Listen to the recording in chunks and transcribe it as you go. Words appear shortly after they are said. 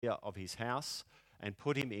of his house and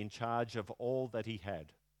put him in charge of all that he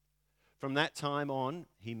had. From that time on,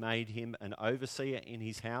 he made him an overseer in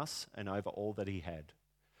his house and over all that he had.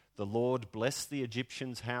 The Lord blessed the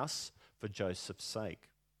Egyptian's house for Joseph's sake.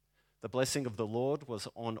 The blessing of the Lord was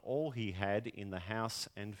on all he had in the house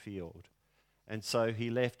and field. And so he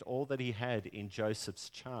left all that he had in Joseph's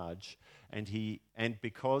charge, and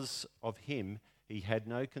because of him, he had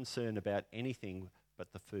no concern about anything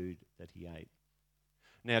but the food that he ate.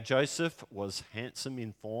 Now Joseph was handsome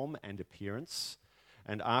in form and appearance,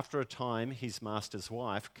 and after a time his master's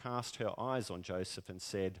wife cast her eyes on Joseph and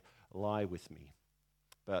said, "Lie with me."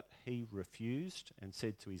 But he refused and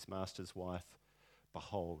said to his master's wife,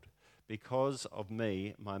 "Behold, because of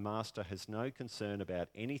me my master has no concern about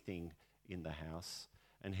anything in the house,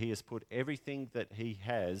 and he has put everything that he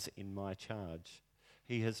has in my charge.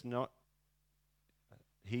 He is not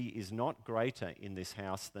greater in this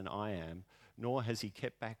house than I am, nor has he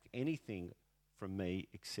kept back anything from me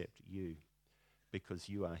except you, because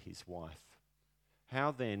you are his wife.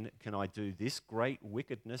 How then can I do this great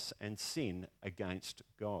wickedness and sin against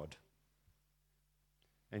God?"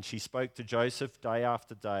 And she spoke to Joseph day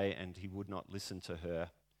after day, and he would not listen to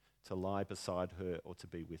her, to lie beside her or to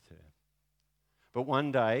be with her. But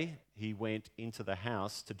one day he went into the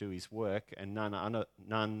house to do his work, and none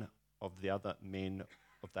of the other men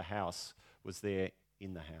of the house was there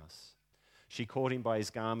in the house. She caught him by his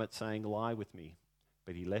garment, saying, "Lie with me."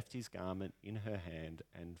 But he left his garment in her hand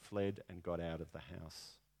and fled and got out of the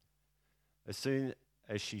house. As soon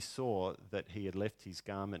as she saw that he had left his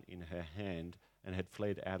garment in her hand and had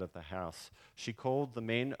fled out of the house, she called the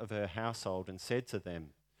men of her household and said to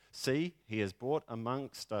them, "See, he has brought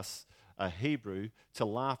amongst us a Hebrew to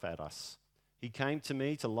laugh at us. He came to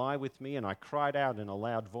me to lie with me, and I cried out in a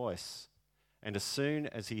loud voice. And as soon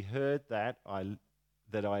as he heard that I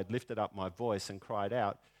had lifted up my voice and cried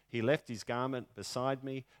out, he left his garment beside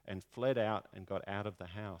me and fled out and got out of the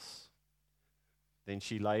house." Then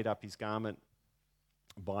she laid up his garment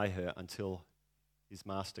by her until his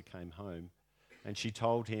master came home, and she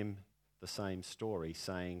told him the same story,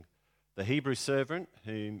 saying, "The Hebrew servant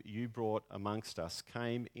whom you brought amongst us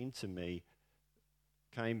came into me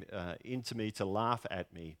to laugh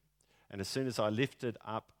at me. And as soon as I lifted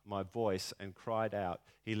up my voice and cried out,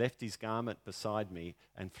 he left his garment beside me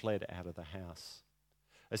and fled out of the house."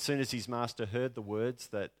 As soon as his master heard the words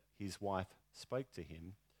that his wife spoke to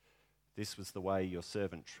him, "This was the way your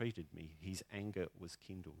servant treated me," his anger was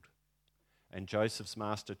kindled. And Joseph's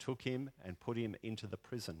master took him and put him into the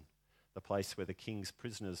prison, the place where the king's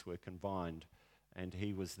prisoners were confined, and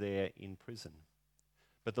he was there in prison.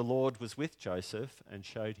 But the Lord was with Joseph and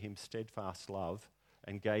showed him steadfast love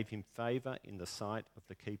and gave him favor in the sight of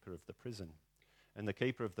the keeper of the prison. And the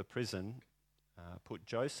keeper of the prison put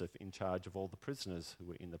Joseph in charge of all the prisoners who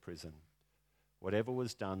were in the prison. Whatever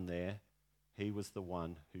was done there, he was the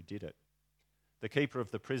one who did it. The keeper of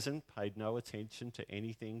the prison paid no attention to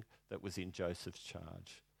anything that was in Joseph's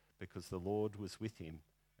charge, because the Lord was with him,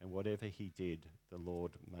 and whatever he did, the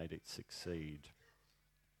Lord made it succeed.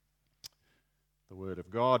 The word of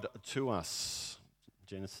God to us,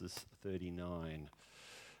 Genesis 39.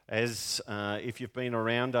 If you've been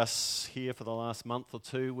around us here for the last month or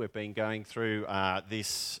two, we've been going through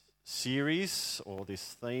this series or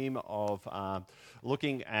this theme of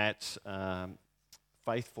looking at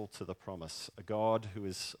faithful to the promise, a God who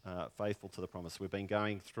is faithful to the promise. We've been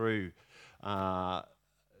going through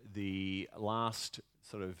the last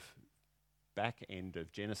sort of back end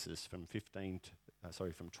of Genesis from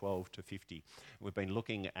 12 to 50. We've been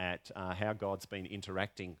looking at how God's been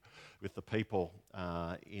interacting with the people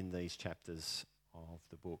in these chapters of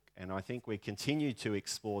the book. And I think we continue to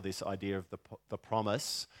explore this idea of the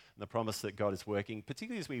promise, and the promise that God is working,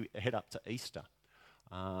 particularly as we head up to Easter.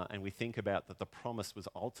 And we think about that the promise was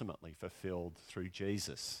ultimately fulfilled through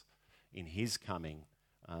Jesus in his coming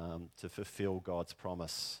to fulfill God's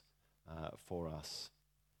promise for us.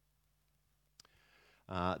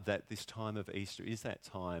 That this time of Easter is that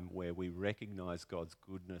time where we recognize God's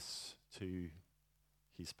goodness to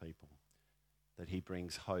his people, that he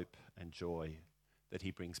brings hope and joy, that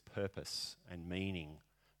he brings purpose and meaning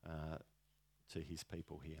to his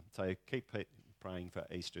people here. So keep praying for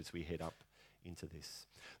Easter as we head up into this.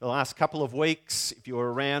 The last couple of weeks, if you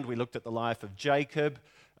were around, we looked at the life of Jacob.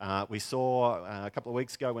 We saw a couple of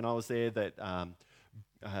weeks ago when I was there that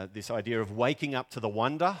this idea of waking up to the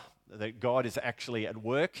wonder that God is actually at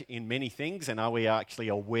work in many things, and are we actually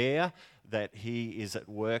aware that he is at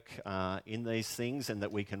work in these things, and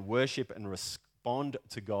that we can worship and respond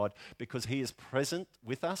to God because he is present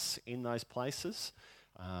with us in those places.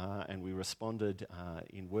 And we responded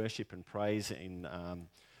in worship and praise in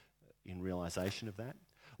in realization of that.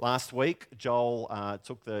 Last week, Joel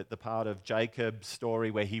took the part of Jacob's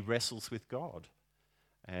story where he wrestles with God,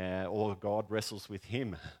 or God wrestles with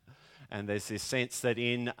him. And there's this sense that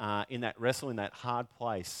in that wrestle, in that hard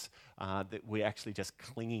place, that we're actually just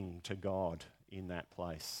clinging to God in that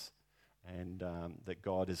place. And that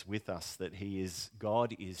God is with us, that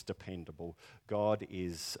God is dependable, God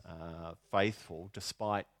is faithful,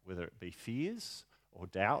 despite whether it be fears or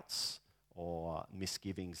doubts or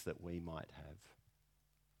misgivings that we might have.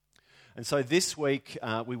 And so this week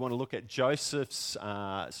we want to look at Joseph's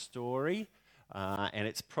story, and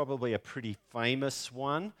it's probably a pretty famous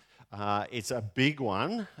one. It's a big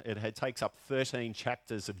one. It takes up 13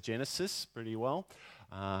 chapters of Genesis pretty well.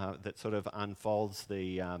 That sort of unfolds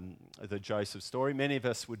the Joseph story. Many of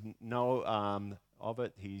us would know of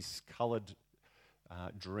it. His coloured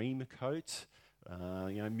dream coat,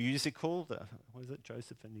 musical. What is it?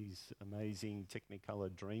 Joseph and his amazing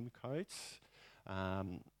Technicolor dream coat.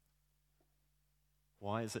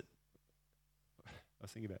 Why is it? I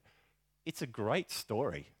was thinking about it. It's a great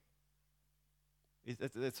story.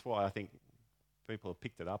 That's why I think people have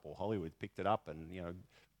picked it up, or Hollywood picked it up, and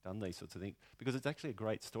done these sorts of things, because it's actually a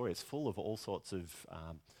great story. It's full of all sorts of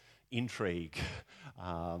intrigue.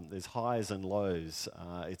 There's highs and lows.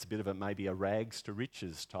 It's a bit of maybe a rags to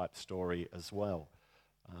riches type story as well.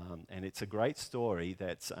 And it's a great story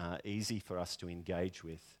that's easy for us to engage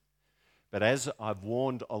with. But as I've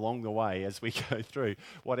warned along the way, as we go through,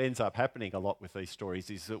 what ends up happening a lot with these stories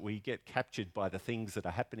is that we get captured by the things that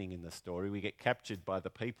are happening in the story. We get captured by the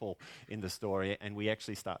people in the story, and we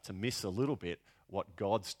actually start to miss a little bit what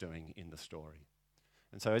God's doing in the story.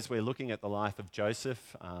 And so as we're looking at the life of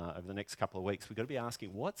Joseph over the next couple of weeks, we've got to be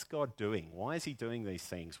asking, what's God doing? Why is he doing these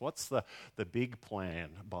things? What's the big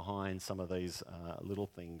plan behind some of these little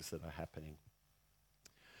things that are happening?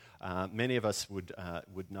 Many of us would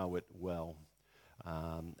know it well,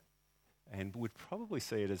 and would probably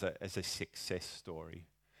see it as a success story.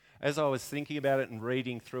 As I was thinking about it and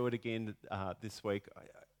reading through it again this week,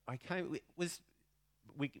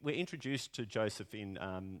 we're introduced to Joseph in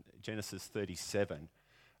Genesis 37,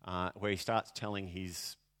 where he starts telling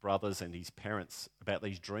his brothers and his parents about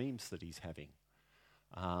these dreams that he's having,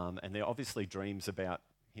 and they're obviously dreams about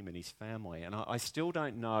him and his family. And I still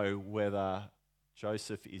don't know whether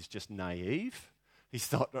Joseph is just naive,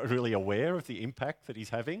 he's not really aware of the impact that he's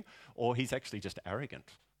having, or he's actually just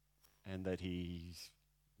arrogant and that he's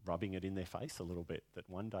rubbing it in their face a little bit, that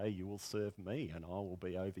one day you will serve me and I will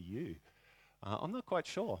be over you. I'm not quite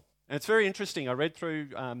sure. And it's very interesting. I read through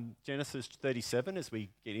Genesis 37 as we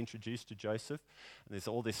get introduced to Joseph, and there's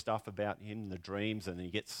all this stuff about him, the dreams, and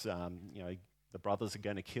he gets, the brothers are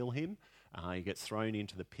going to kill him. He gets thrown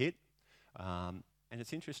into the pit. And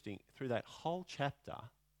it's interesting, through that whole chapter,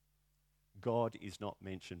 God is not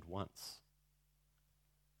mentioned once.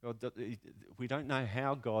 We don't know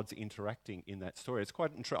how God's interacting in that story. It's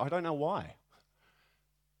quite interesting. I don't know why.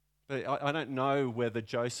 But I don't know whether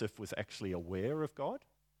Joseph was actually aware of God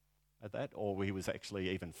at that, or he was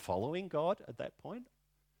actually even following God at that point.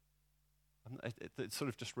 It sort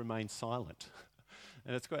of just remains silent.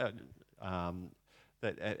 And it's quite, and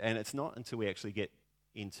it's not until we actually get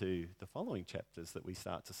into the following chapters that we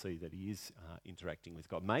start to see that he is interacting with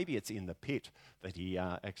God. Maybe it's in the pit that he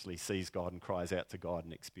actually sees God and cries out to God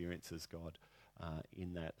and experiences God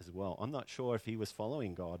in that as well. I'm not sure if he was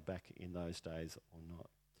following God back in those days or not.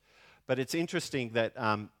 But it's interesting that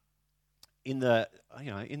in the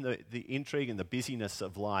intrigue and the busyness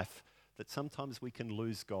of life, that sometimes we can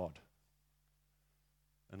lose God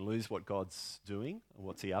and lose what God's doing and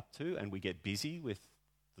what's he up to, and we get busy with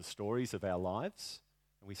the stories of our lives,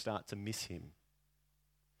 and we start to miss him.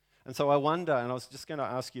 And so I wonder, and I was just going to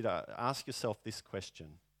ask you to ask yourself this question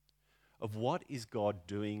of what is God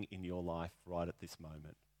doing in your life right at this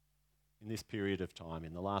moment, in this period of time,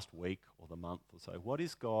 in the last week or the month or so. What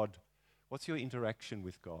is God? What's your interaction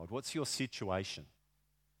with God? What's your situation?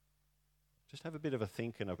 Just have a bit of a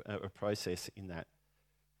think and a process in that.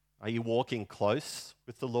 Are you walking close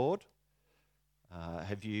with the Lord?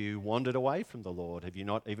 Have you wandered away from the Lord? Have you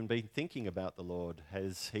not even been thinking about the Lord?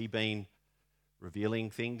 Has he been revealing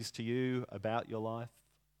things to you about your life?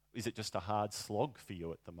 Is it just a hard slog for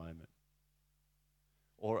you at the moment?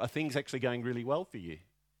 Or are things actually going really well for you?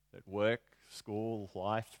 At work, school,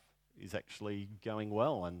 life is actually going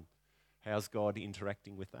well, and how's God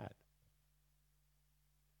interacting with that?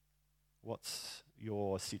 What's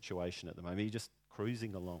your situation at the moment? Are you just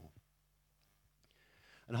cruising along?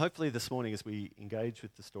 And hopefully this morning, as we engage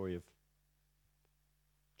with the story of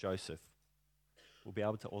Joseph, we'll be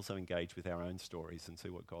able to also engage with our own stories and see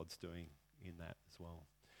what God's doing in that as well.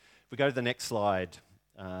 If we go to the next slide,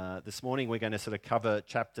 This morning we're going to sort of cover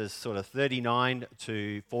chapters sort of 39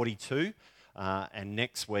 to 42, and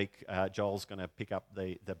next week Joel's going to pick up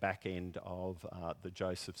the back end of the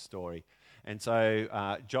Joseph story. And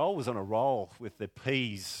so Joel was on a roll with the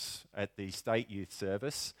P's at the state youth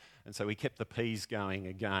service, and so we kept the P's going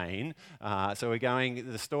again. So we're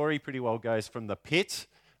going, the story pretty well goes from the pit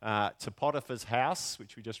to Potiphar's house,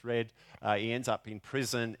 which we just read. He ends up in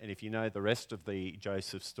prison, and if you know the rest of the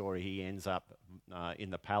Joseph story, he ends up in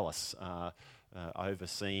the palace,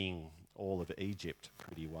 overseeing all of Egypt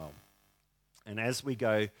pretty well. And as we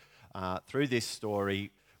go through this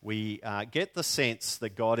story, we get the sense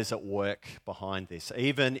that God is at work behind this.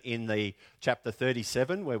 Even in the chapter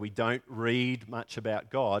 37, where we don't read much about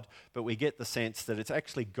God, but we get the sense that it's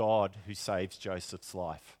actually God who saves Joseph's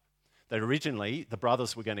life. That originally the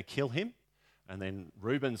brothers were going to kill him, and then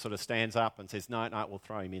Reuben sort of stands up and says, no, we'll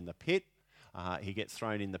throw him in the pit. He gets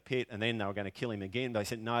thrown in the pit, and then they were going to kill him again. They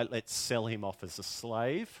said, no, let's sell him off as a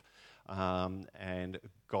slave. And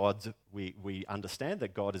we understand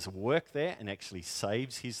that God is at work there and actually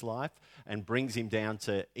saves his life and brings him down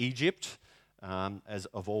to Egypt, as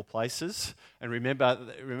of all places. And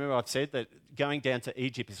remember I've said that going down to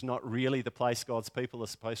Egypt is not really the place God's people are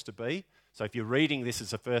supposed to be. So if you're reading this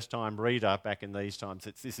as a first-time reader back in these times,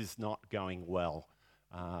 this is not going well,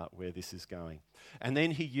 where this is going. And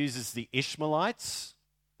then he uses the Ishmaelites.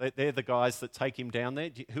 They're the guys that take him down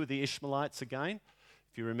there. Who are the Ishmaelites again?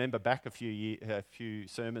 If you remember back a few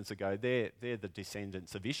sermons ago, they're the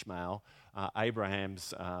descendants of Ishmael,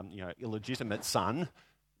 Abraham's illegitimate son,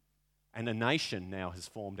 and a nation now has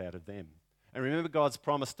formed out of them. And remember God's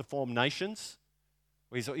promise to form nations?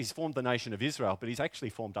 He's formed the nation of Israel, but he's actually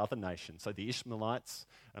formed other nations. So the Ishmaelites,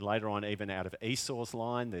 and later on even out of Esau's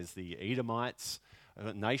line, there's the Edomites.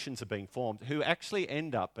 Nations are being formed who actually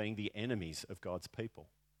end up being the enemies of God's people.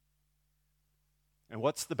 And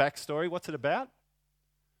what's the backstory? What's it about?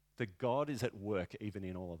 That God is at work even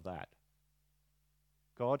in all of that.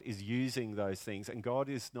 God is using those things, and God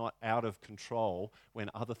is not out of control when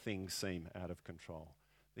other things seem out of control.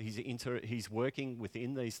 He's working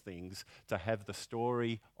within these things to have the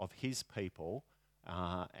story of his people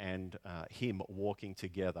and him walking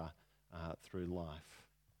together through life.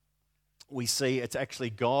 We see it's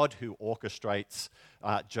actually God who orchestrates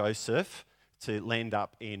Joseph to land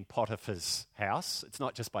up in Potiphar's house. It's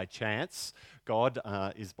not just by chance. God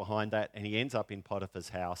is behind that, and he ends up in Potiphar's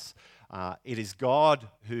house. It is God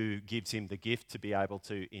who gives him the gift to be able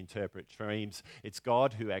to interpret dreams. It's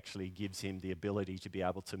God who actually gives him the ability to be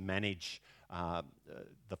able to manage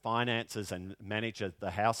the finances and manage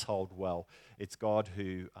the household well. It's God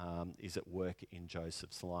who is at work in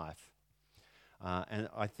Joseph's life. And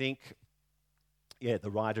I think,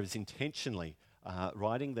 the writer is intentionally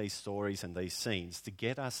writing these stories and these scenes to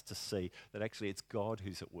get us to see that actually it's God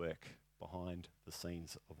who's at work behind the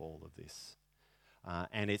scenes of all of this.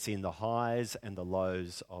 And it's in the highs and the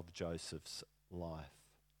lows of Joseph's life.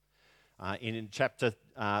 In chapter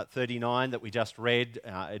 39 that we just read,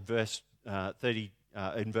 at verse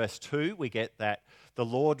in verse 2, we get that the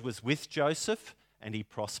Lord was with Joseph and he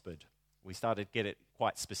prospered. We started to get it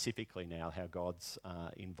quite specifically now, how God's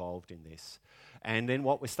involved in this. And then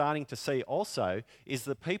what we're starting to see also is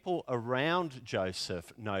the people around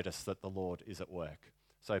Joseph notice that the Lord is at work.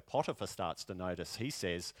 So Potiphar starts to notice. He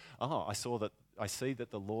says, I see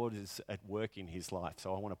that the Lord is at work in his life,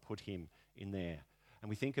 so I want to put him in there. And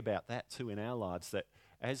we think about that too in our lives, that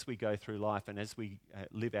as we go through life and as we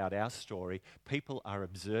live out our story, people are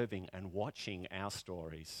observing and watching our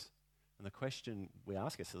stories. And the question we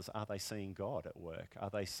ask ourselves, are they seeing God at work?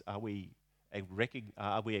 Are we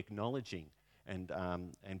acknowledging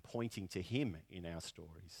and pointing to him in our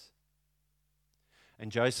stories?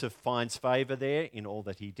 And Joseph finds favour there in all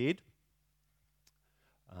that he did.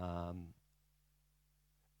 And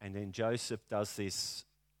then Joseph does this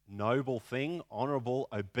noble thing, honourable,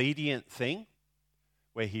 obedient thing,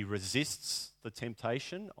 where he resists the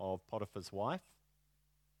temptation of Potiphar's wife.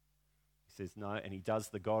 He says no, and he does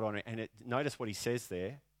the God honor. And notice what he says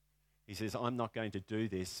there. He says, I'm not going to do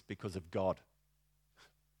this because of God.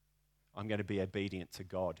 I'm going to be obedient to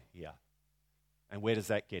God here. And where does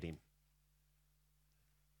that get him?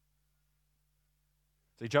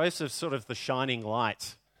 So Joseph's sort of the shining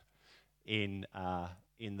light in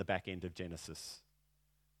the back end of Genesis.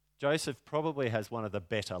 Joseph probably has one of the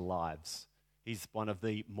better lives. He's one of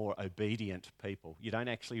the more obedient people. You don't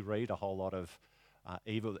actually read a whole lot of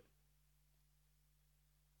evil.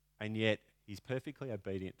 And yet, he's perfectly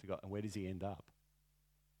obedient to God. And where does he end up?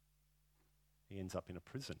 He ends up in a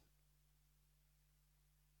prison.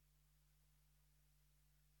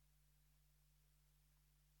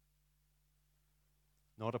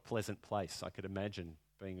 Not a pleasant place. I could imagine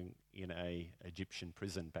being in a Egyptian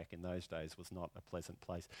prison back in those days was not a pleasant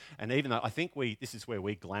place. And even though I think this is where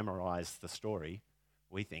we glamorize the story,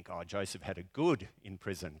 we think, oh, Joseph had a good in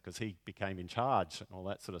prison because he became in charge and all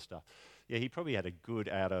that sort of stuff. Yeah, he probably had a good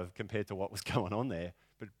out of compared to what was going on there.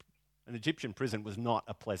 But an Egyptian prison was not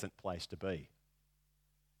a pleasant place to be.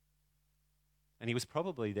 And he was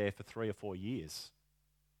probably there for 3 or 4 years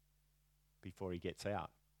before he gets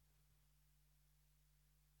out.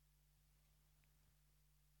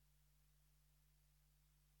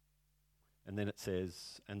 And then it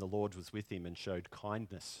says, and the Lord was with him and showed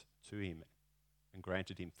kindness to him and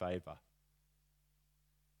granted him favour.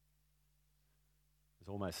 There's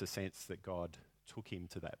almost a sense that God took him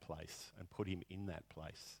to that place and put him in that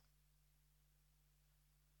place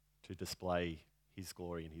to display his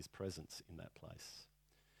glory and his presence in that place.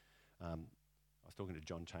 I was talking to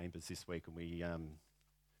John Chambers this week, and we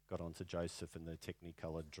got onto Joseph and the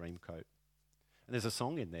Technicolor Dreamcoat. And there's a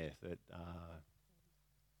song in there that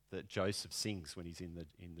Joseph sings when he's in,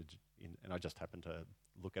 and I just happened to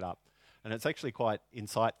look it up. And it's actually quite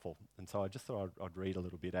insightful, and so I just thought I'd read a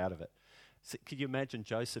little bit out of it. So could you imagine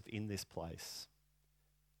Joseph in this place?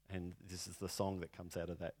 And this is the song that comes out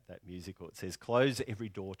of that musical. It says, "Close every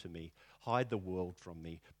door to me, hide the world from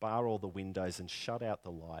me, bar all the windows and shut out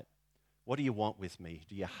the light. What do you want with me?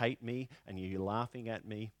 Do you hate me and are you laughing at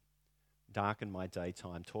me? Darken my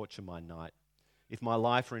daytime, torture my night. If my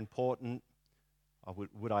life were important,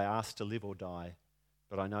 would I ask to live or die?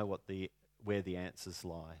 But I know where the answers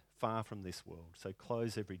lie, far from this world. So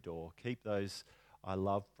close every door, keep those I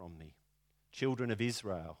love from me. Children of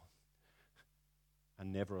Israel are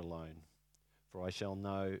never alone, for I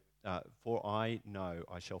know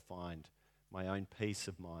I shall find my own peace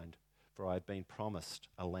of mind, for I have been promised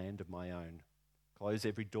a land of my own. Close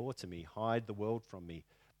every door to me, hide the world from me,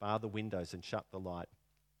 bar the windows and shut the light.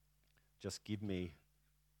 Just give me..."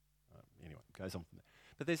 Anyway, it goes on from there.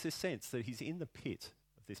 But there's this sense that he's in the pit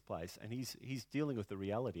of this place, and he's dealing with the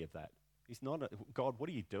reality of that. He's not, God, what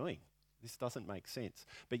are you doing? This doesn't make sense.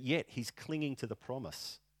 But yet he's clinging to the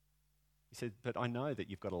promise. He said, but I know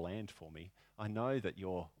that you've got a land for me. I know that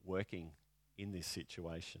you're working in this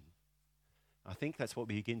situation. I think that's what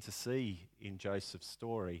we begin to see in Joseph's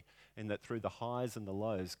story, and that through the highs and the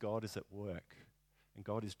lows, God is at work and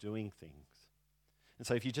God is doing things. And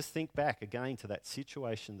so if you just think back again to that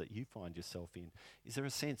situation that you find yourself in, is there a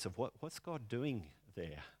sense of what's God doing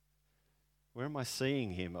there? Where am I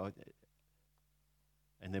seeing him?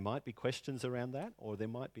 And there might be questions around that, or there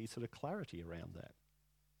might be sort of clarity around that.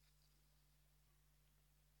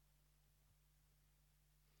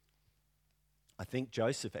 I think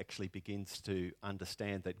Joseph actually begins to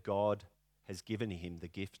understand that God has given him the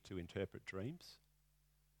gift to interpret dreams.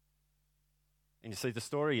 And you see, the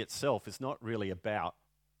story itself is not really about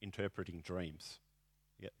interpreting dreams.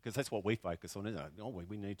 Yeah, because that's what we focus on, isn't it? Oh,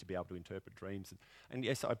 we need to be able to interpret dreams. And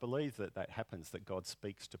yes, I believe that happens, that God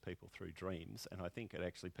speaks to people through dreams, and I think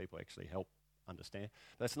people actually help understand.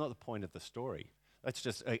 That's not the point of the story. That's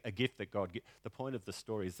just a gift that God gives. The point of the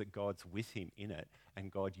story is that God's with him in it,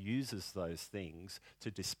 and God uses those things to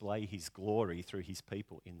display his glory through his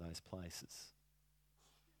people in those places.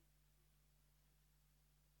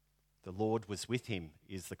 The Lord was with him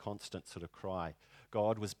is the constant sort of cry.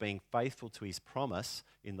 God was being faithful to his promise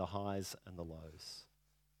in the highs and the lows.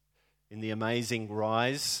 In the amazing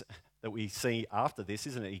rise that we see after this,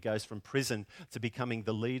 isn't it? He goes from prison to becoming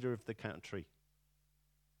the leader of the country.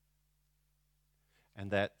 And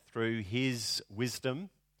that through his wisdom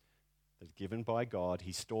that's given by God,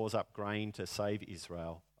 he stores up grain to save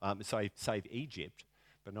save Egypt,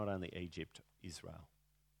 but not only Egypt, Israel.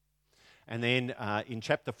 And then in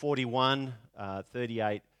chapter 41,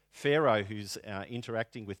 38, Pharaoh, who's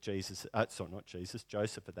interacting with Joseph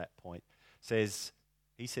at that point, says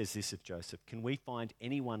this of Joseph, "Can we find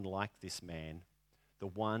anyone like this man, the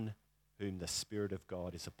one whom the Spirit of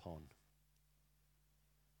God is upon?"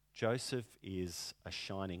 Joseph is a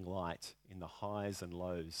shining light in the highs and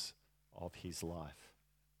lows of his life.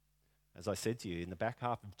 As I said to you, in the back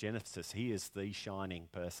half of Genesis, he is the shining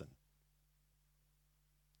person.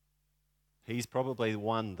 He's probably the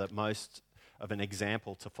one that most of an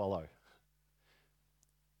example to follow.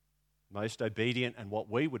 Most obedient, and what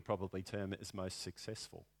we would probably term as most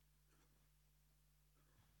successful.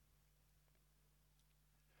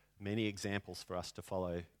 Many examples for us to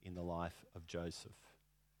follow in the life of Joseph.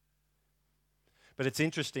 But it's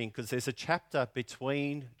interesting because there's a chapter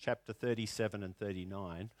between chapter 37 and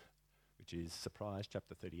 39, which is, surprise,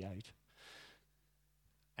 chapter 38.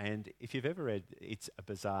 And if you've ever read, it's a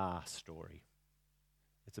bizarre story.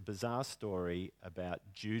 It's a bizarre story about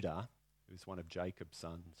Judah, who's one of Jacob's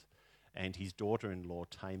sons, and his daughter-in-law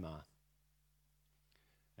Tamar.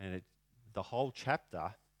 And the whole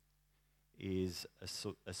chapter is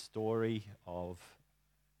a story of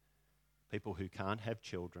people who can't have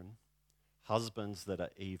children, husbands that are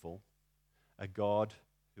evil, a God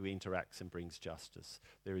who interacts and brings justice.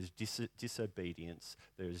 There is disobedience,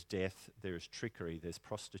 there is death, there is trickery, there's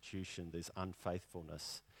prostitution, there's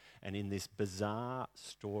unfaithfulness. And in this bizarre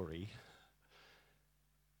story,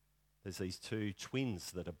 there's these two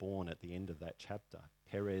twins that are born at the end of that chapter,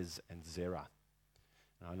 Perez and Zerah.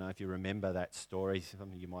 And I don't know if you remember that story.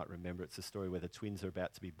 Some of you might remember. It's a story where the twins are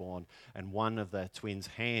about to be born, and one of the twins'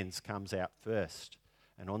 hands comes out first.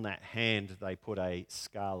 And on that hand, they put a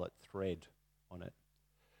scarlet thread on it.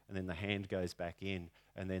 And then the hand goes back in,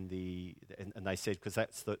 and then and they said, because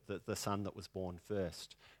that's the son that was born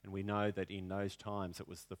first. And we know that in those times it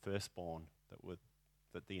was the firstborn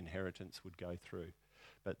that the inheritance would go through.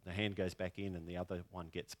 But the hand goes back in, and the other one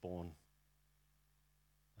gets born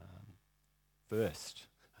first.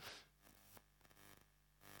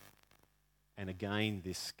 And again,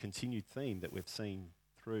 this continued theme that we've seen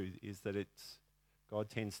through is that God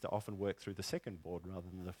tends to often work through the secondborn rather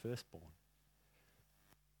than the firstborn.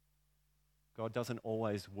 God doesn't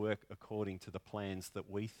always work according to the plans that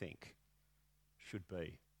we think should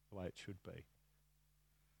be, the way it should be.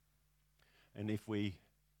 And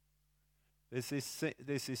there's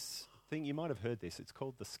this thing, you might have heard this, it's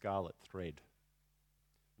called the scarlet thread.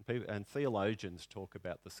 And theologians talk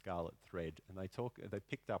about the scarlet thread, and they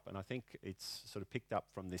picked up, and I think it's sort of picked up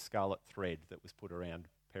from this scarlet thread that was put around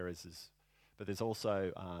Perez's. But there's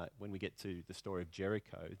also, when we get to the story of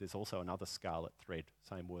Jericho, there's also another scarlet thread,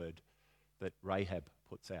 same word, that Rahab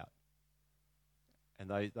puts out. And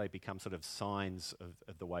they become sort of signs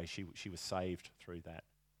of the way she was saved through that.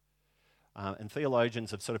 And theologians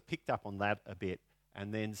have sort of picked up on that a bit,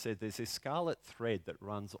 and then said there's this scarlet thread that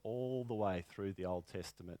runs all the way through the Old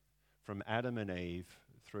Testament, from Adam and Eve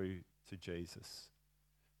through to Jesus.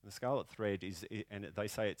 And the scarlet thread and they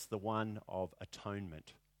say it's the one of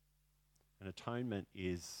atonement. And atonement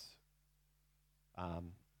is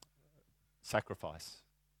sacrifice.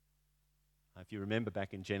 If you remember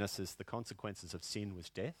back in Genesis, the consequences of sin was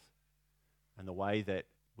death, and the way that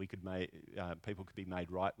people could be made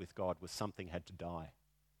right with God was something had to die.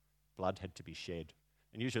 Blood had to be shed.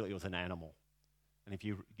 And usually it was an animal. And if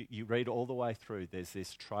you read all the way through, there's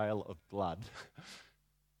this trail of blood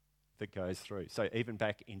that goes through. So even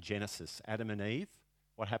back in Genesis, Adam and Eve,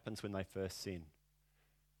 what happens when they first sin?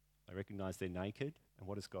 They recognize they're naked, and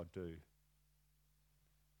what does God do?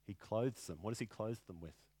 He clothes them. What does he clothe them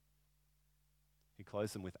with? He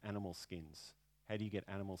clothes them with animal skins. How do you get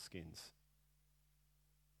animal skins?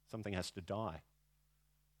 Something has to die.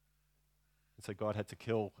 And so God had to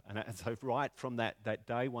kill. And so right from that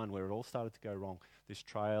day one where it all started to go wrong, this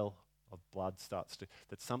trail of blood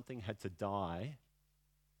that something had to die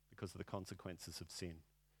because of the consequences of sin.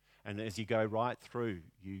 And as you go right through,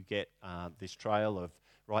 you get this trail of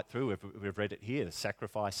right through. We've read it here, the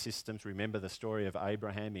sacrifice systems. Remember the story of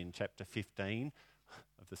Abraham in chapter 15.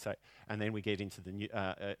 And then we get into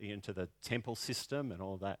the temple system and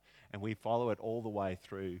all that. And we follow it all the way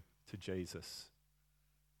through to Jesus.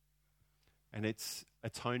 And it's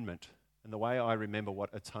atonement. And the way I remember what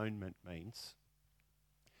atonement means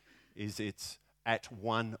is it's at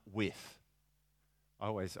one with.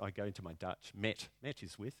 I go into my Dutch. Met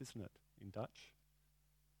is with, isn't it, in Dutch?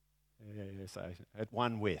 Yeah, so at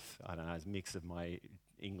one with. I don't know, it's a mix of my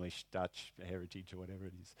English, Dutch heritage or whatever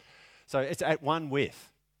it is. So it's at one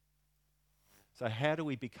with. So how do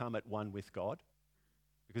we become at one with God?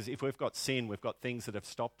 Because if we've got sin, we've got things that have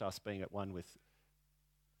stopped us being at one with.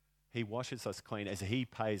 He washes us clean as he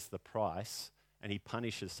pays the price, and he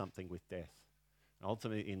punishes something with death. And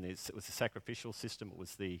ultimately, in this, it was the sacrificial system, it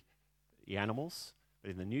was the animals.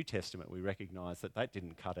 But in the New Testament, we recognise that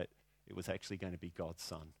didn't cut it. It was actually going to be God's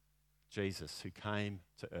Son, Jesus, who came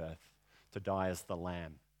to earth to die as the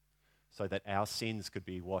Lamb, so that our sins could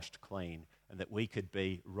be washed clean and that we could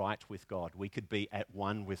be right with God. We could be at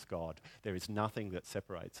one with God. There is nothing that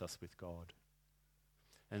separates us with God.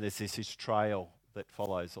 And there's this trail that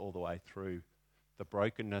follows all the way through the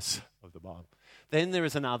brokenness of the Bible. Then there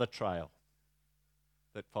is another trail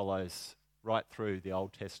that follows right through the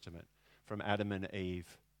Old Testament, from Adam and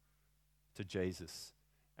Eve to Jesus.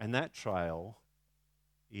 And that trail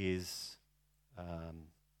is, I've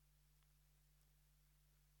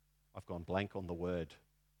gone blank on the word,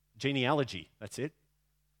 genealogy, that's it.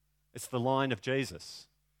 It's the line of Jesus.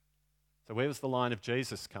 So where does the line of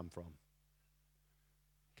Jesus come from?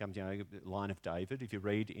 Comes, the line of David. If you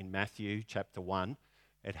read in Matthew chapter 1,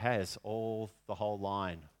 it has the whole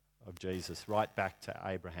line of Jesus, right back to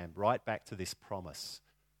Abraham, right back to this promise.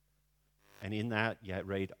 And in that, you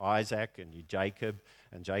read Isaac and Jacob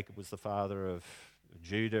was the father of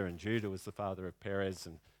Judah, and Judah was the father of Perez.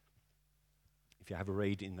 And if you have a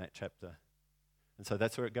read in that chapter. And so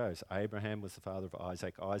that's where it goes. Abraham was the father of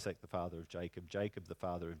Isaac, Isaac the father of Jacob, Jacob the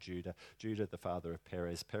father of Judah, Judah the father of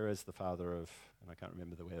Perez, Perez the father of, and I can't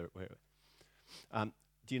remember where.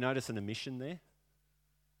 Do you notice an omission there?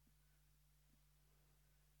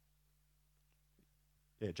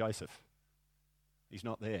 Yeah, Joseph. He's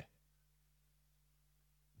not there.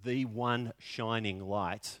 The one shining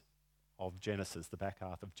light of Genesis, the back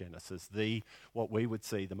half of Genesis, what we would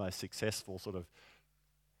see the most successful sort of,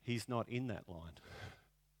 he's not in that line.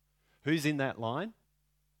 Who's in that line?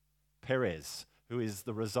 Perez, who is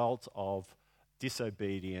the result of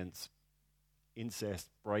disobedience, incest,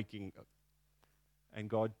 breaking, and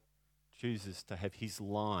God chooses to have his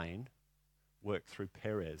line work through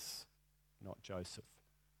Perez, not Joseph.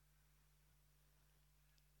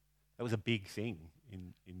 That was a big thing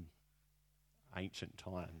in ancient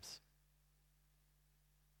times.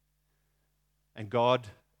 And God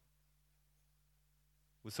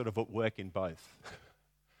was sort of at work in both.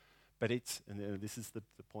 But this is the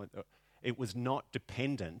point, it was not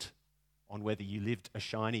dependent on whether you lived a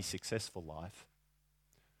shiny, successful life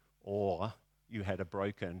or you had a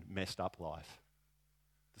broken, messed up life.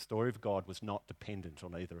 The story of God was not dependent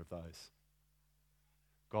on either of those.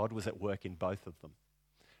 God was at work in both of them,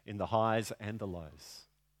 in the highs and the lows.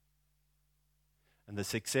 And the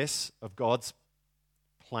success of God's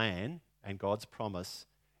plan and God's promise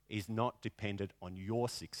is not dependent on your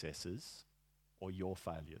successes or your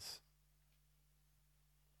failures.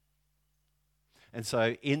 And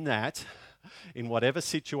so in that, in whatever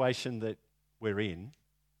situation that we're in,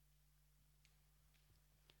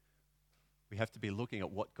 we have to be looking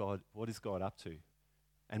at what is God up to?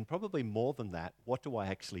 And probably more than that, what do I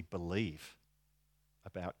actually believe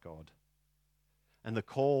about God? And the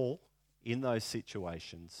call in those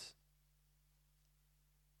situations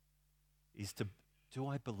is do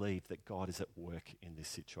I believe that God is at work in this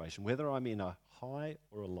situation? Whether I'm in a high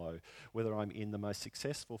or a low, whether I'm in the most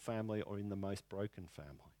successful family or in the most broken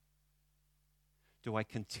family. Do I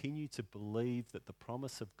continue to believe that the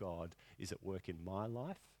promise of God is at work in my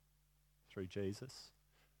life through Jesus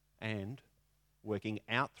and working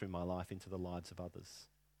out through my life into the lives of others?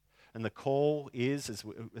 And the call is,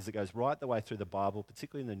 as it goes right the way through the Bible,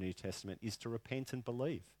 particularly in the New Testament, is to repent and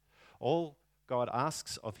believe. All God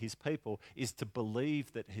asks of his people is to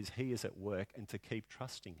believe that he is at work and to keep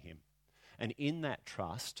trusting him. And in that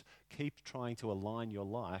trust, keep trying to align your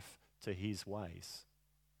life to his ways.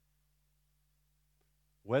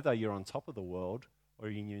 Whether you're on top of the world or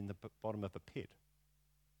you're in the bottom of a pit.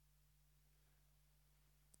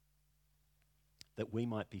 That we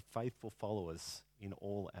might be faithful followers in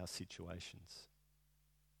all our situations.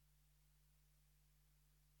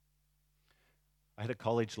 I had a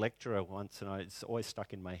college lecturer once, and it's always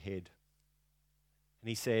stuck in my head. And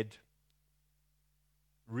he said,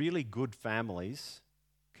 really good families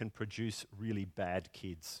can produce really bad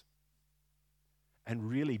kids. And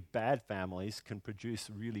really bad families can produce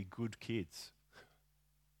really good kids.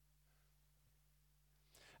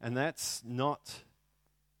 And that's not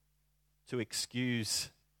to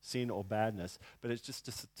excuse sin or badness, but it's just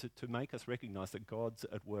to make us recognize that God's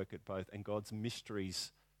at work at both, and God's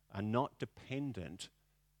mysteries are not dependent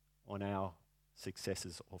on our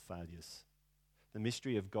successes or failures. The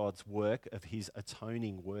mystery of God's work, of his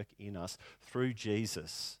atoning work in us through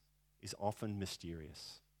Jesus, is often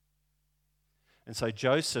mysterious. And so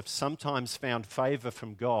Joseph sometimes found favor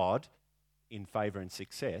from God in favor and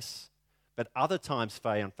success, but other times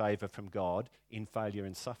found favor from God in failure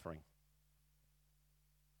and suffering.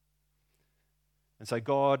 And so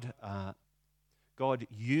God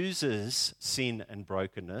uses sin and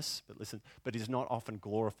brokenness, but is not often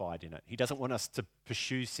glorified in it. He doesn't want us to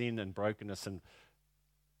pursue sin and brokenness,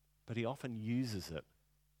 but he often uses it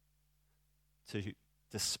to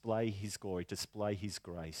display his glory, display his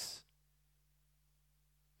grace.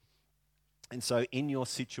 And so in your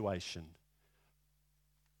situation,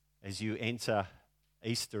 as you enter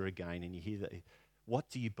Easter again and you hear that, what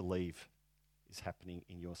do you believe is happening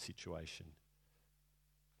in your situation?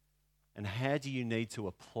 And how do you need to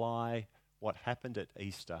apply what happened at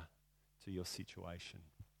Easter to your situation?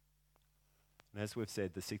 And as we've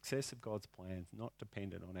said, the success of God's plan is not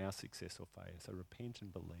dependent on our success or failure. So repent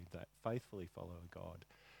and believe that. Faithfully follow God.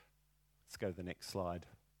 Let's go to the next slide.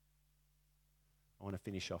 I want to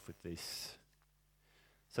finish off with this.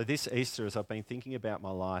 So this Easter, as I've been thinking about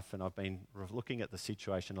my life and I've been looking at the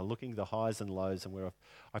situation, I'm looking at the highs and lows, and where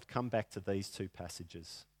I've come back to these two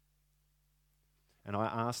passages. And I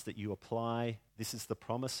ask that you apply, this is the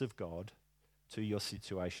promise of God, to your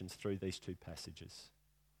situations through these two passages.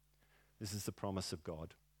 This is the promise of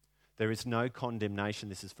God. There is no condemnation.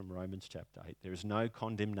 This is from Romans chapter 8. There is no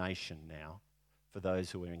condemnation now for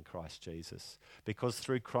those who are in Christ Jesus. Because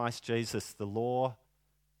through Christ Jesus, the law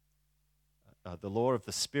of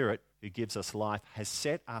the Spirit who gives us life has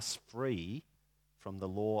set us free from the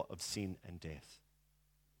law of sin and death.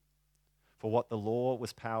 For what the law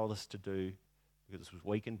was powerless to do, because it was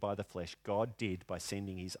weakened by the flesh, God did by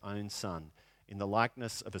sending his own Son in the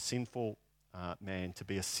likeness of a sinful man to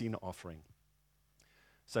be a sin offering.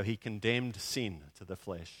 So he condemned sin to the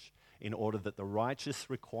flesh in order that the righteous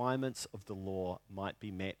requirements of the law might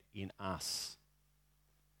be met in us,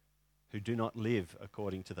 who do not live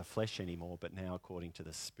according to the flesh anymore, but now according to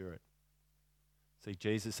the Spirit. See,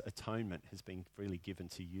 Jesus' atonement has been freely given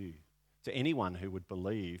to you, to anyone who would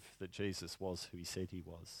believe that Jesus was who he said he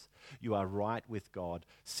was. You are right with God.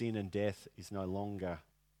 Sin and death is no longer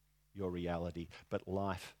your reality, but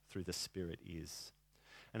life through the Spirit is.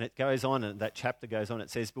 And it goes on, and that chapter goes on, it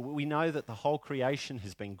says, but we know that the whole creation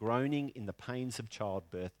has been groaning in the pains of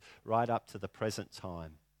childbirth right up to the present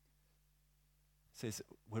time. It says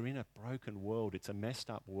we're in a broken world. It's a messed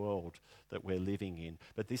up world that we're living in.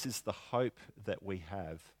 But this is the hope that we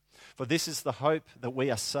have. For this is the hope that we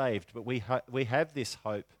are saved, but we have this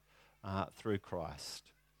hope through Christ.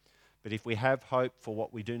 But if we have hope for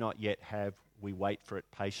what we do not yet have, we wait for it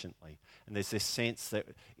patiently. And there's this sense that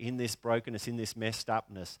in this brokenness, in this messed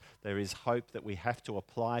upness, there is hope that we have to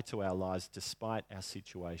apply to our lives despite our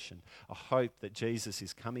situation. A hope that Jesus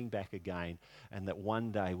is coming back again and that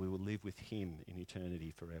one day we will live with him in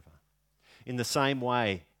eternity forever. In the same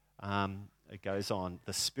way, it goes on,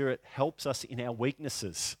 the Spirit helps us in our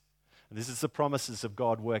weaknesses. And this is the promises of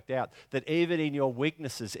God worked out, that even in your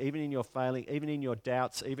weaknesses, even in your failing, even in your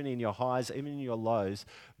doubts, even in your highs, even in your lows,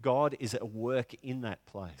 God is at work in that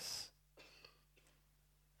place.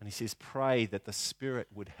 And he says, pray that the Spirit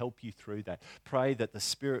would help you through that. Pray that the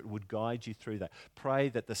Spirit would guide you through that. Pray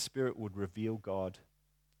that the Spirit would reveal God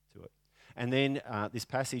to it. And then this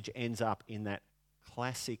passage ends up in that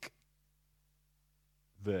classic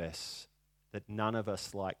verse that none of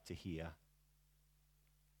us like to hear,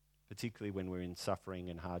 particularly when we're in suffering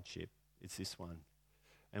and hardship. It's this one.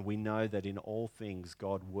 And we know that in all things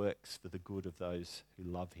God works for the good of those who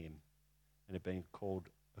love him and have been called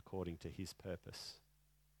according to his purpose.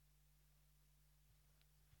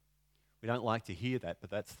 We don't like to hear that, but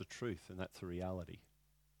that's the truth and that's the reality.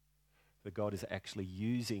 That God is actually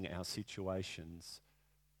using our situations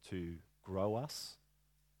to grow us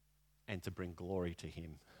and to bring glory to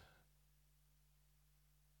him.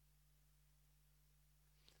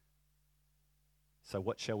 So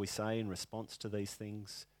what shall we say in response to these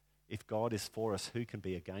things? If God is for us, who can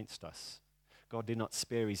be against us? God did not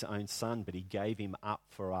spare his own Son, but he gave him up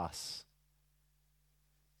for us.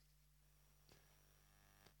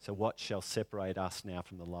 So what shall separate us now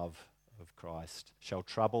from the love of Christ? Shall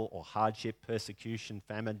trouble or hardship, persecution,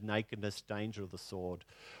 famine, nakedness, danger of the sword?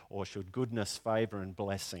 Or should goodness, favour and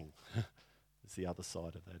blessing? It's the other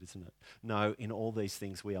side of that, isn't it? No, in all these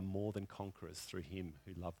things we are more than conquerors through him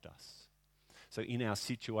who loved us. So in our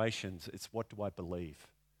situations, it's what do I believe?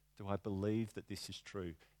 Do I believe that this is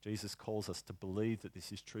true? Jesus calls us to believe that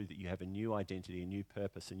this is true, that you have a new identity, a new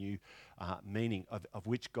purpose, a new meaning of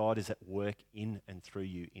which God is at work in and through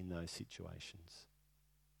you in those situations.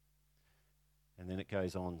 And then it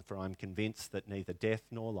goes on, for I'm convinced that neither death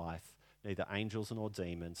nor life, neither angels nor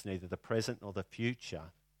demons, neither the present nor the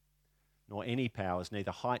future, nor any powers,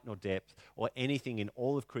 neither height nor depth, or anything in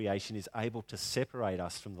all of creation is able to separate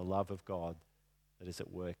us from the love of God that is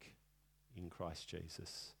at work in Christ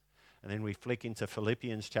Jesus. And then we flick into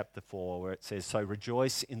Philippians chapter 4 where it says, so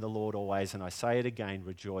rejoice in the Lord always, and I say it again,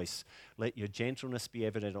 rejoice. Let your gentleness be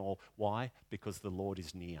evident in all. Why? Because the Lord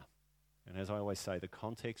is near. And as I always say, the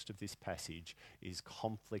context of this passage is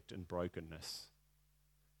conflict and brokenness.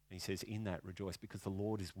 And he says, in that rejoice, because the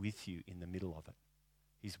Lord is with you in the middle of it.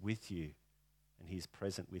 He's with you, and he is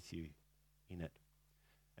present with you in it.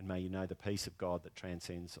 And may you know the peace of God that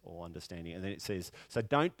transcends all understanding. And then it says, so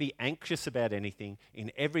don't be anxious about anything.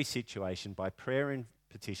 In every situation, by prayer and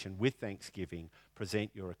petition, with thanksgiving,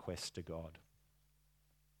 present your requests to God.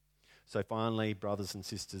 So finally, brothers and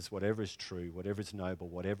sisters, whatever is true, whatever is noble,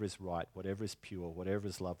 whatever is right, whatever is pure, whatever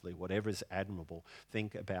is lovely, whatever is admirable,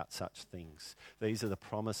 think about such things. These are the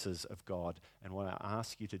promises of God. And what I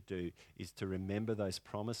ask you to do is to remember those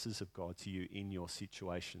promises of God to you in your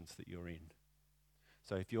situations that you're in.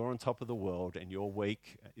 So if you're on top of the world and your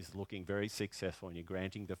week is looking very successful and you're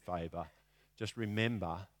granting the favour, just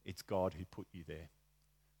remember it's God who put you there.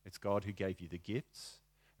 It's God who gave you the gifts,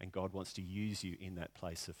 and God wants to use you in that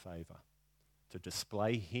place of favour to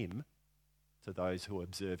display him to those who are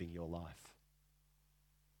observing your life.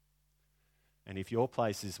 And if your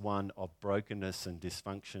place is one of brokenness and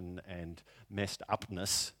dysfunction and messed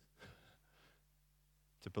upness,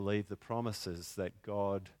 to believe the promises that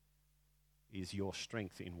God is your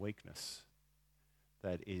strength in weakness.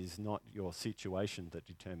 That is not your situation that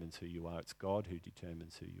determines who you are. It's God who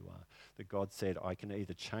determines who you are. That God said, I can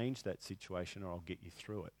either change that situation or I'll get you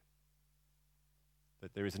through it.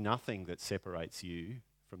 That there is nothing that separates you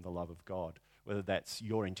from the love of God. Whether that's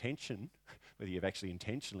your intention, whether you've actually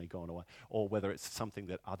intentionally gone away, or whether it's something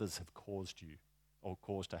that others have caused you or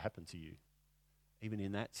caused to happen to you. Even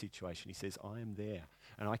in that situation, he says, I am there.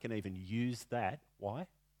 And I can even use that. Why?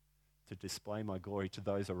 To display my glory to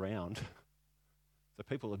those around. So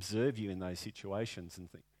people observe you in those situations and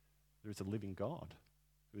think, there is a living God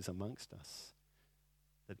who is amongst us.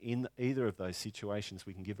 That in either of those situations,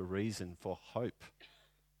 we can give a reason for hope,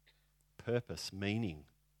 purpose, meaning.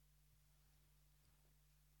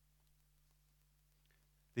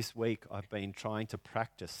 This week, I've been trying to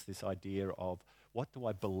practice this idea of what do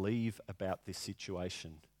I believe about this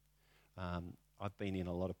situation? I've been in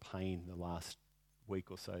a lot of pain the last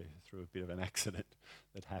week or so through a bit of an accident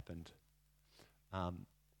that happened. And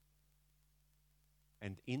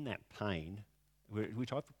in that pain,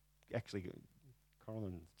 which I've actually,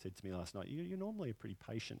 Coraline said to me last night, you're normally a pretty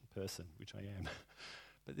patient person, which I am,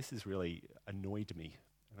 but this has really annoyed me.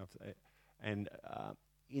 And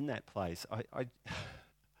in that place,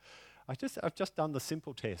 I've just done the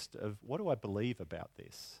simple test of what do I believe about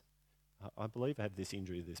this? I believe I have this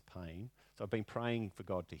injury, this pain. So I've been praying for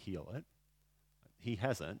God to heal it. He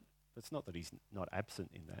hasn't. It's not that he's not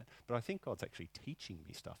absent in that, but I think God's actually teaching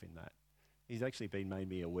me stuff in that. He's actually made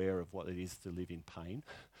me aware of what it is to live in pain,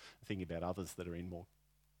 thinking about others that are in more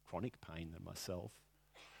chronic pain than myself.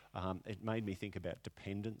 It made me think about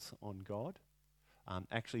dependence on God.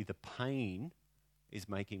 Actually, the pain is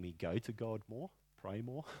making me go to God more, pray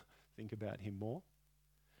more, think about him more.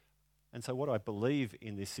 And so what I believe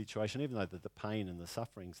in this situation, even though the pain and the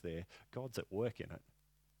suffering's there, God's at work in it.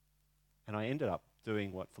 And I ended up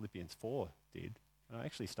doing what Philippians 4 did, and I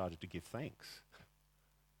actually started to give thanks.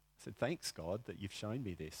 I said, thanks, God, that you've shown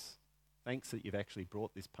me this. Thanks that you've actually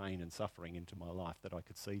brought this pain and suffering into my life, that I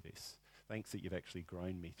could see this. Thanks that you've actually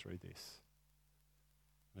grown me through this.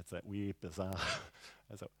 And it's that weird, bizarre.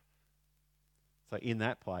 So in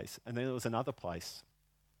that place, and then there was another place.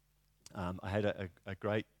 I had a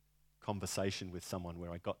great conversation with someone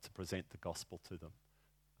where I got to present the gospel to them.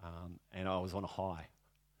 And I was on a high.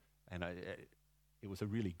 And it was a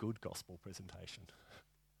really good gospel presentation.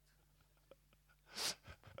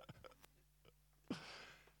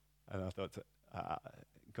 And I thought,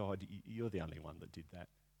 God, you're the only one that did that.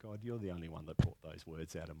 God, you're the only one that brought those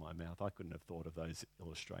words out of my mouth. I couldn't have thought of those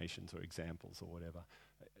illustrations or examples or whatever.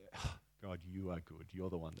 God, you are good. You're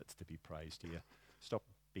the one that's to be praised here. Stop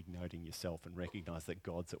big noting yourself and recognize that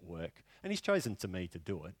God's at work. And he's chosen to me to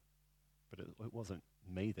do it. But it wasn't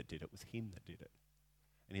me that did it. It was him that did it.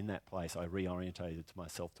 And in that place, I reorientated to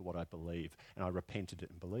myself to what I believe. And I repented it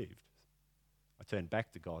and believed. I turned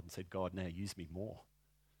back to God and said, God, now use me more.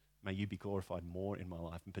 May you be glorified more in my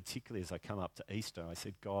life. And particularly as I come up to Easter, I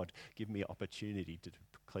said, God, give me opportunity to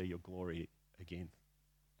declare your glory again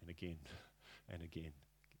and again and again.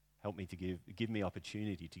 Help me to give me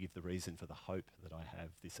opportunity to give the reason for the hope that I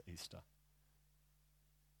have this Easter.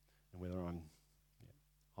 And whether I'm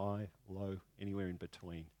high, low, anywhere in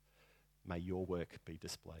between, may your work be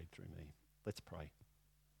displayed through me. Let's pray.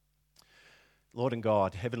 Lord and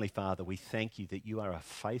God, Heavenly Father, we thank you that you are a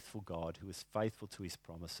faithful God who is faithful to his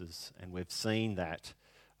promises. And we've seen that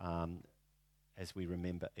as we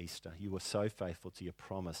remember Easter. You were so faithful to your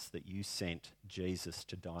promise that you sent Jesus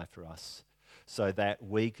to die for us so that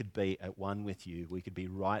we could be at one with you, we could be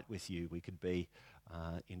right with you, we could be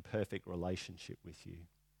in perfect relationship with you.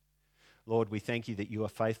 Lord, we thank you that you are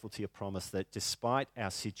faithful to your promise that despite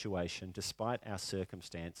our situation, despite our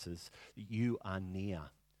circumstances, you are near.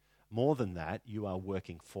 More than that, you are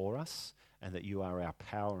working for us and that you are our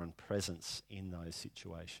power and presence in those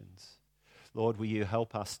situations. Lord, will you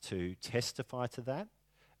help us to testify to that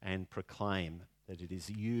and proclaim that it is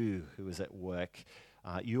you who is at work.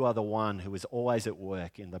 You are the one who is always at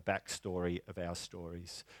work in the backstory of our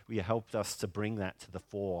stories. Will you help us to bring that to the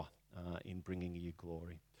fore in bringing you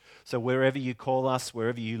glory? So wherever you call us,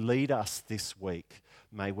 wherever you lead us this week,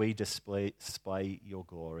 may we display your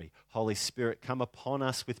glory. Holy Spirit, come upon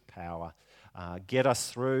us with power. Get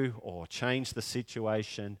us through or change the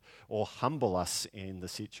situation or humble us in the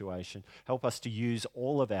situation. Help us to use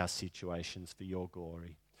all of our situations for your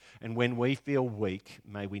glory. And when we feel weak,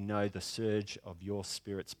 may we know the surge of your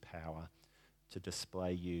Spirit's power to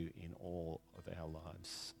display you in all of our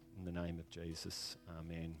lives. In the name of Jesus,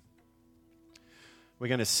 amen. We're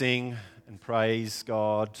going to sing and praise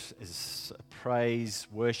God. It's a praise,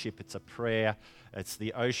 worship, it's a prayer. It's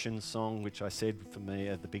the ocean song, which I said for me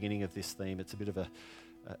at the beginning of this theme. It's a bit of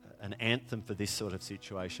an anthem for this sort of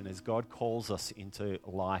situation. As God calls us into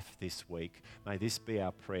life this week, may this be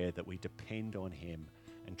our prayer, that we depend on Him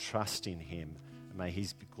and trust in Him. And may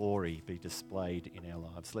His glory be displayed in our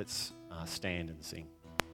lives. Let's stand and sing.